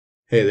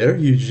Hey there,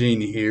 Eugene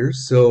here.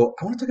 So,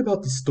 I want to talk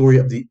about the story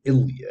of the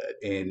Iliad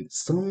and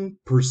some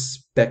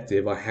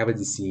perspective I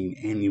haven't seen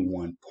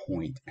anyone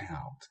point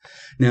out.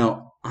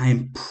 Now,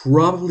 I'm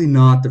probably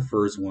not the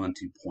first one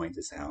to point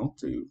this out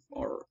to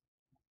or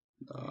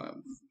uh,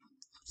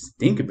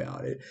 think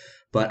about it,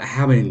 but I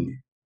haven't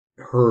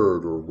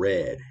heard or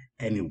read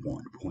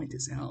anyone point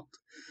this out.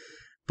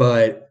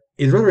 But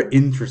it's rather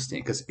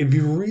interesting because if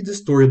you read the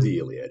story of the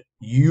Iliad,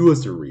 you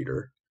as the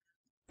reader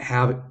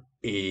have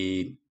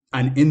a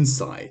an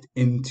insight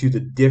into the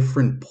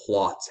different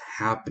plots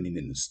happening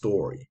in the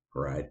story,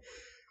 right?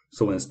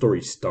 So when the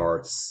story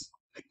starts,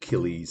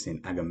 Achilles and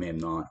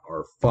Agamemnon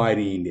are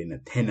fighting, and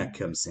Athena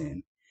comes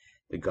in,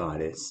 the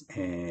goddess,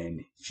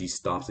 and she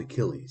stops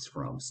Achilles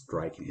from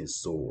striking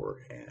his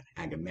sword at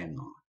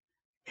Agamemnon.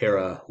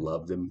 Hera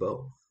loved them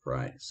both,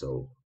 right?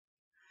 So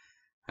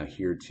I'm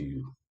here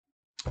to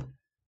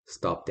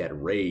stop that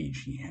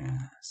rage he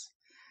has.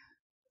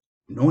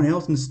 No one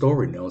else in the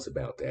story knows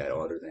about that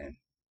other than,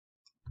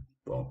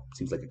 well,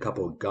 seems like a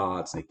couple of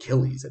gods and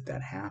Achilles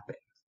that happened,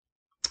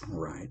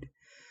 right?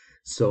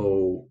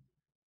 So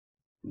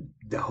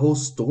the whole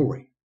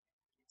story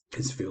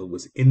is filled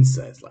with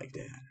insights like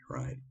that,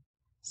 right?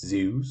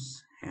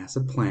 Zeus has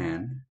a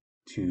plan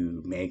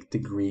to make the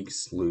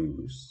Greeks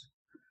lose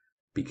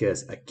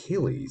because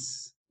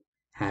Achilles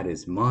had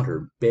his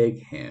mother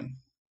beg him,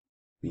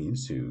 being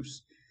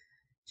Zeus,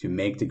 to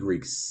make the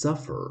Greeks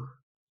suffer,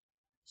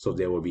 so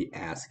they would be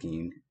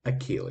asking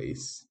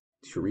Achilles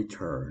to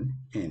return,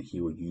 and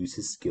he would use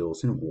his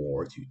skills in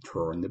war to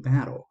turn the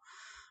battle,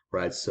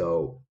 right?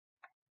 So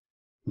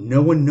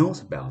no one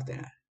knows about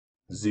that.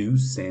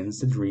 Zeus sends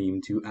the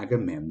dream to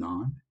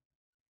Agamemnon.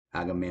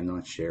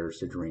 Agamemnon shares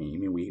the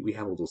dream, and we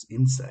have all those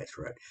insights,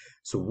 right?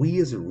 So we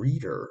as a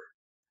reader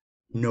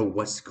know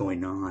what's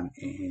going on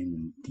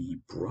in the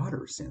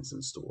broader sense of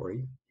the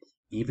story,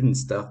 even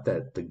stuff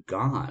that the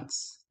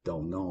gods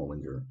don't know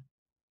when they're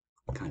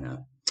kind of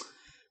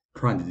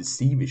trying to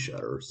deceive each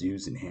other,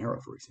 Zeus and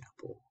Hera, for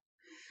example.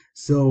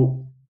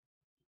 So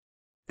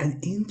an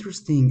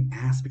interesting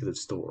aspect of the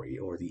story,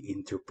 or the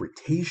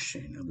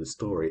interpretation of the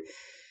story,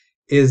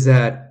 is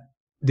that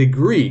the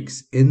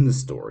Greeks in the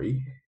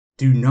story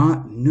do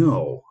not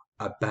know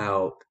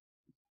about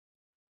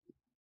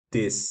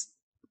this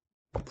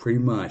pretty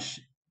much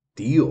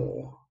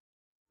deal,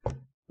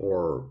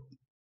 or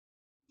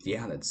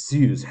yeah, that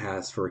Zeus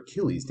has for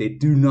Achilles. They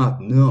do not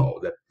know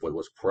that what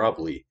was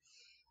probably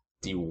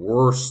the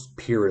worst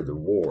period of the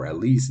war, at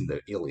least in the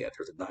Iliad.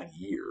 There's 9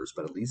 years,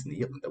 but at least in the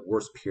Iliad, the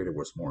worst period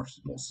was more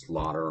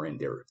slaughter, and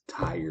they're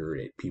tired,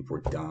 and people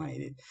are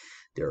dying, and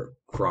they're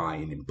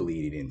crying and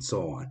bleeding, and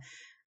so on.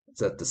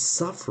 That the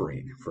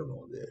suffering from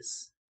all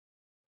this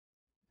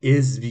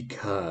is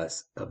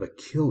because of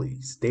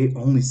Achilles. They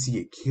only see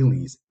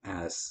Achilles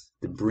as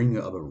the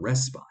bringer of a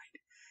respite,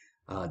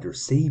 their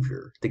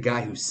savior, the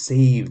guy who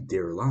saved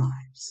their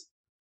lives.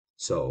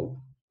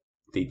 So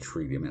they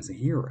treat him as a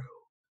hero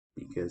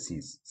because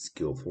he's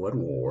skillful at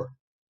war.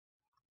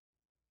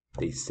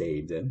 They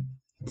saved him.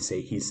 They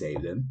say he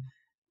saved them.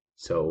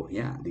 So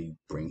yeah, they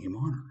bring him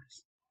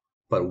honors.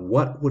 But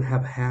what would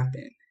have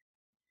happened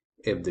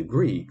if the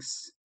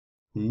Greeks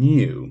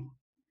knew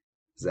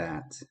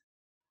that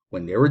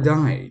when they were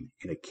dying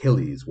and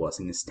Achilles was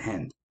in his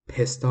tent,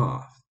 pissed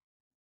off,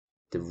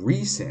 the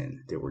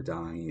reason they were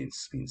dying and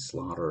being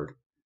slaughtered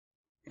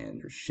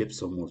and their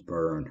ships almost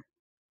burned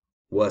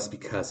was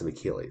because of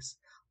Achilles?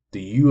 Do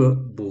you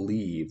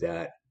believe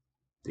that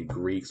the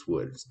Greeks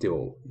would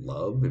still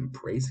love and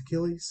praise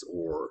Achilles,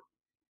 or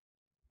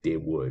they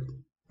would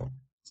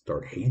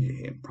start hating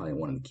him, probably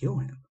wanting to kill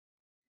him?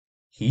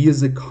 He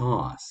is the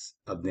cause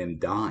of them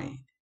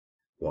dying.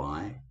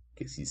 Why?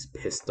 Because he's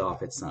pissed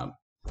off at some,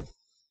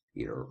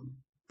 you know,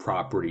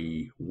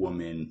 property,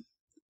 woman,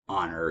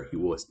 honor he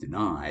was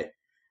denied.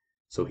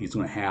 So he's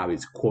going to have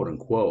his quote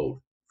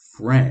unquote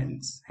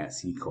friends, as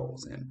he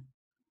calls them,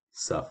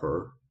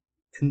 suffer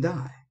and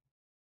die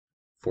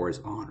for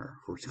his honor,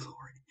 for his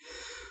glory.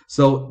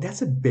 So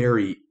that's a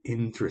very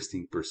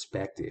interesting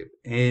perspective.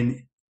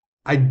 And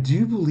I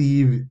do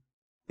believe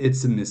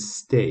it's a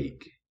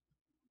mistake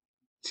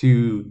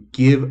to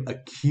give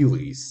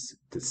Achilles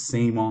the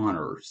same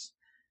honors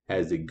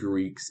as the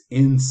Greeks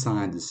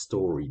inside the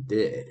story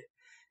did.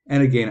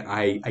 And again,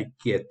 I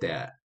get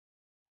that.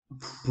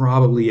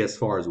 Probably as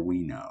far as we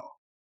know,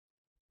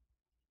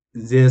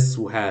 this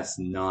has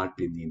not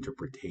been the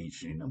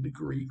interpretation of the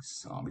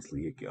Greeks.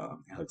 Obviously,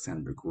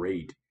 Alexander the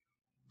Great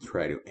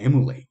tried to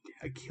emulate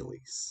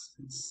Achilles.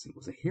 He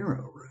was a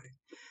hero, right?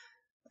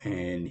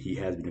 And he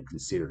has been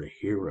considered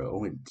a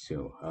hero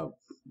until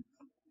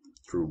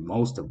through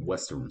most of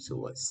Western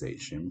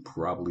civilization,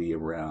 probably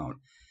around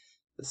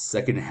the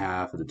second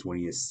half of the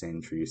 20th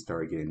century. You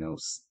started getting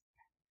those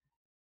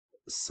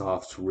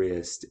soft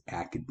wrist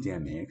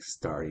academics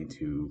starting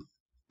to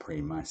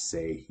pretty much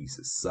say he's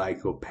a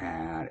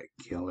psychopath,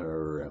 a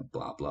killer,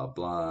 blah, blah,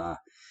 blah.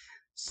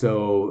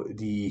 So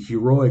the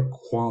heroic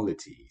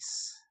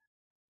qualities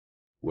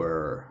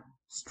were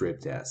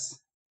stripped as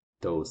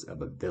those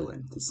of a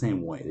villain, the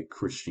same way that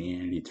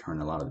Christianity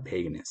turned a lot of the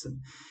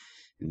paganism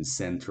in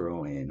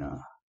Central and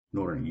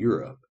Northern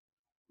Europe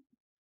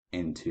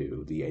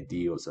into the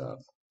ideals of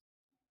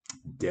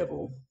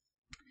devil.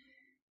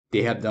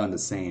 They have done the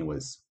same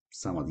with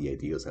some of the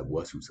ideals that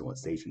Western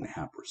civilization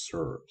have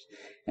preserved,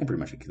 and pretty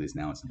much Achilles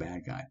now is a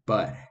bad guy.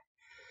 But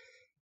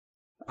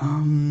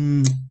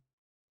um,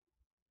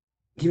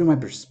 given my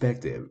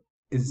perspective,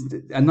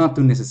 I'm not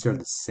doing necessarily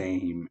the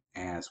same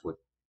as what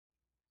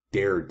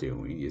they're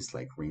doing. Is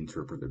like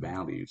reinterpret the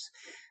values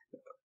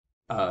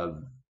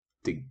of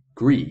the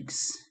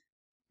Greeks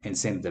and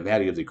saying that the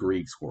value of the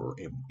Greeks were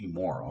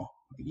immoral.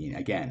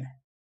 Again,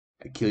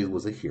 Achilles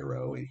was a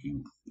hero, and he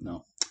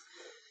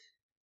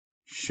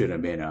should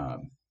have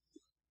been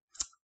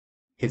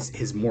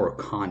his moral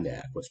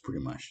conduct was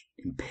pretty much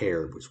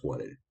impaired with what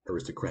an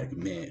aristocratic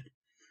man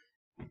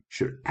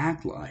should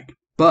act like.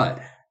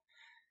 But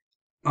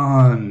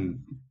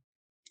um,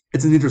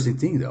 it's an interesting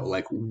thing though.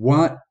 Like,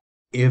 what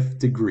if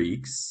the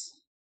Greeks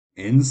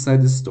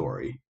inside the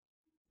story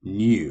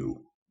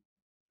knew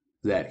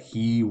that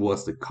he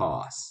was the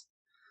cause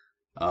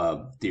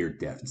of their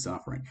death and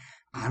suffering?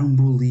 I don't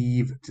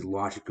believe the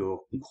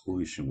logical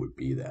conclusion would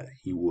be that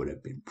he would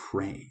have been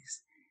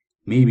praised.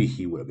 Maybe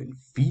he would have been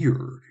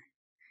feared,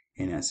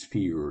 and as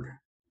feared,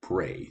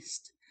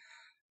 praised.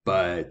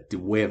 But the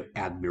way of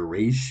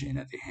admiration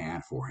that they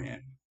had for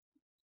him,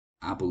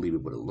 I believe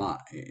it would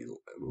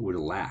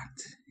have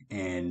lacked.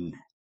 And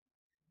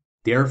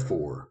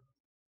therefore,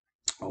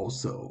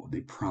 also,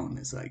 the problem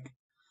is like,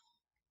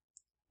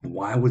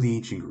 why would the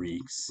ancient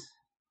Greeks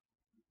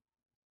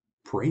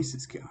praise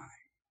this guy?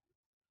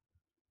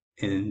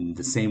 In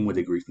the same way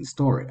the Greeks in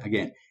story.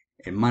 Again,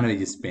 it might have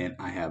just been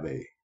I have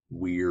a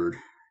weird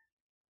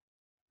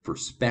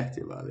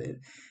perspective of it.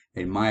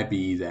 It might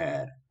be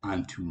that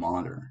I'm too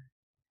modern,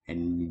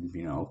 and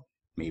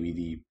maybe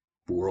the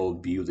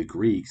worldview of the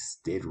Greeks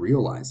did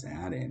realize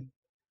that, and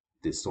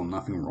there's still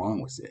nothing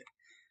wrong with it.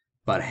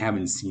 But I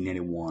haven't seen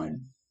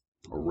anyone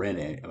or read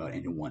it about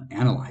anyone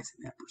analyzing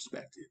that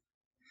perspective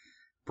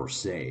per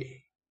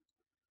se.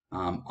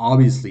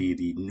 Obviously,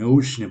 the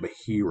notion of a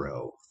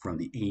hero from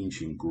the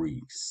ancient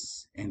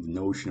Greeks and the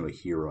notion of a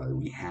hero that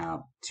we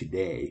have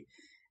today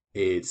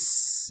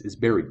is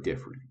very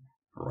different,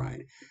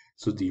 right?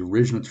 So the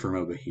original term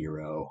of a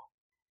hero,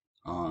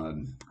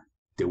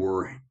 they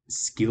were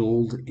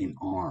skilled in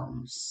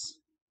arms,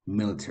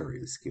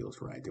 military skills,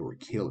 right? They were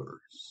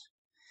killers.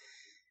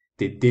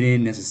 They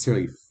didn't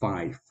necessarily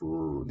fight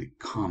for the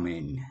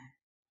common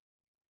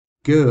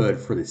good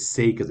for the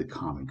sake of the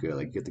common good.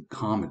 Like, get the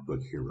comic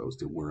book heroes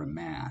that wear a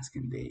mask,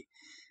 and they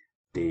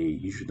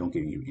usually don't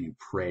get any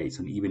praise,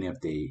 and even if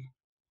they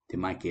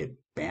might get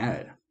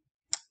bad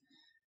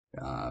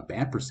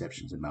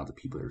perceptions about the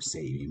people they're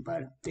saving,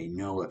 but they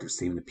know that they're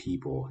saving the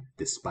people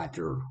despite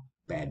their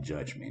bad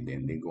judgment,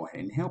 and they go ahead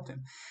and help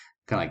them.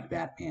 Kind of like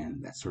Batman,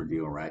 that sort of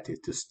deal, right?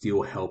 To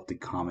still help the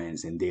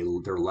commons, and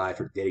their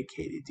lives are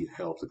dedicated to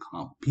help the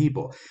common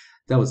people.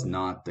 That was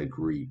not the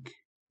Greek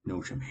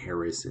notion of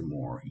heroism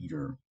or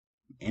either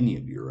any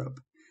of Europe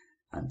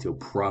until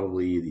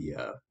probably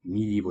the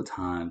medieval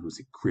times with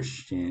the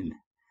Christian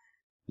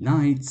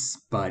knights.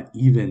 But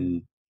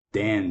even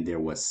then, there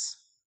was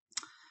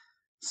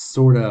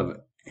sort of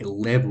a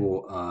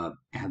level of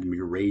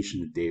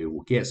admiration that they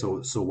will get.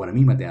 So what I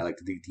mean by that, like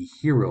the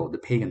hero, the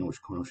pagan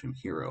notion of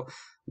hero,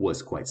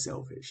 was quite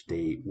selfish.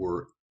 They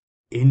were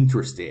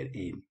interested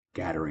in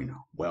gathering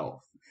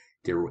wealth.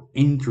 They were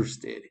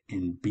interested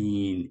in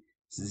being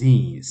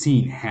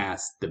seen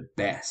as the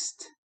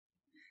best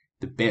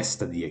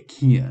of the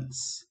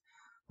Achaeans,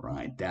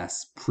 right?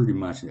 That's pretty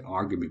much the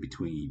argument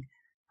between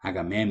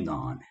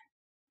Agamemnon,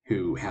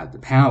 who had the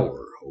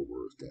power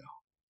over the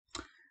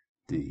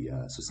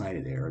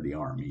society there, the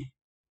army,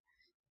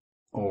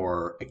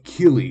 or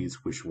Achilles,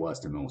 which was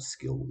the most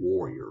skilled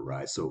warrior,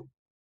 right? So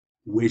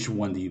which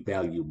one do you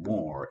value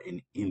more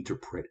and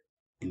interpret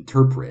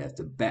as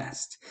the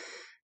best?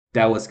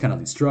 That was kind of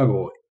the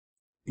struggle.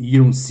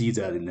 You don't see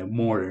that in the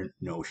modern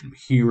notion of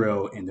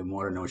hero, and the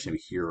modern notion of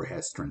hero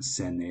has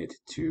transcended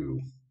to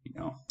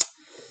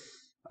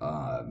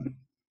um,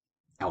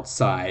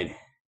 outside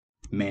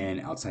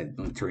outside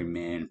military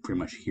men. Pretty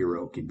much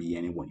hero can be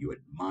anyone you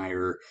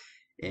admire,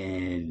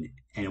 and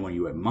anyone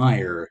you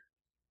admire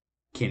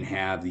can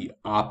have the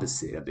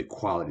opposite of the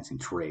qualities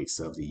and traits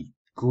of the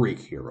Greek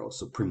hero.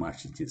 So pretty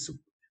much it's just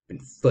been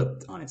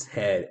flipped on its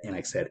head. And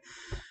like I said,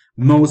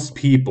 most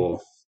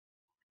people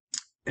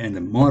in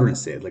the modern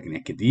set, like in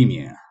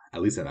academia,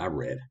 at least that I've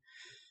read,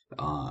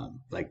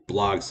 like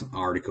blogs,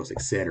 articles,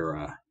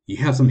 etc., you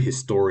have some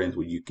historians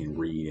where you can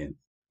read and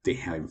they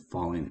have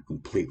fallen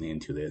completely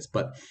into this.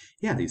 But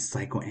yeah, they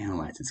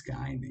psychoanalyze this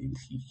guy, and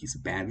he's a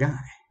bad guy.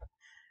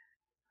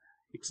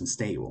 He was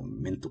unstable,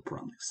 mental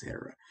problems,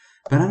 etc.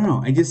 But I don't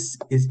know. It's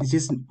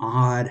just an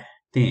odd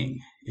thing.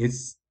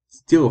 It's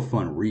still a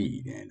fun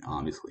read, and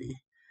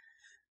obviously,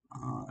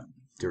 uh,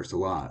 there's a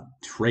lot of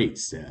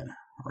traits that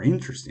are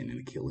interesting in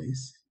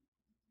Achilles.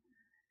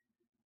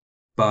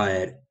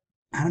 But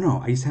I don't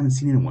know. I just haven't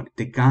seen anyone.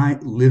 The guy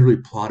literally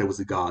plotted with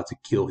the god to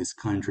kill his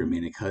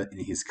countrymen,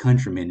 and his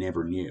countrymen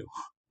never knew.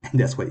 And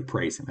that's why they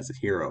praise him as a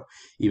hero,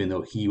 even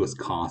though he was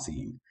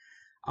causing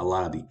a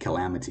lot of the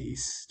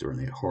calamities during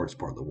the hardest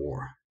part of the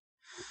war.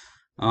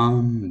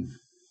 Um.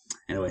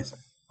 Anyways,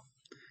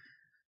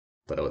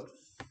 but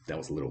that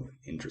was a little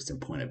interesting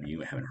point of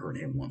view I haven't heard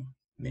anyone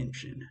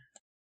mention.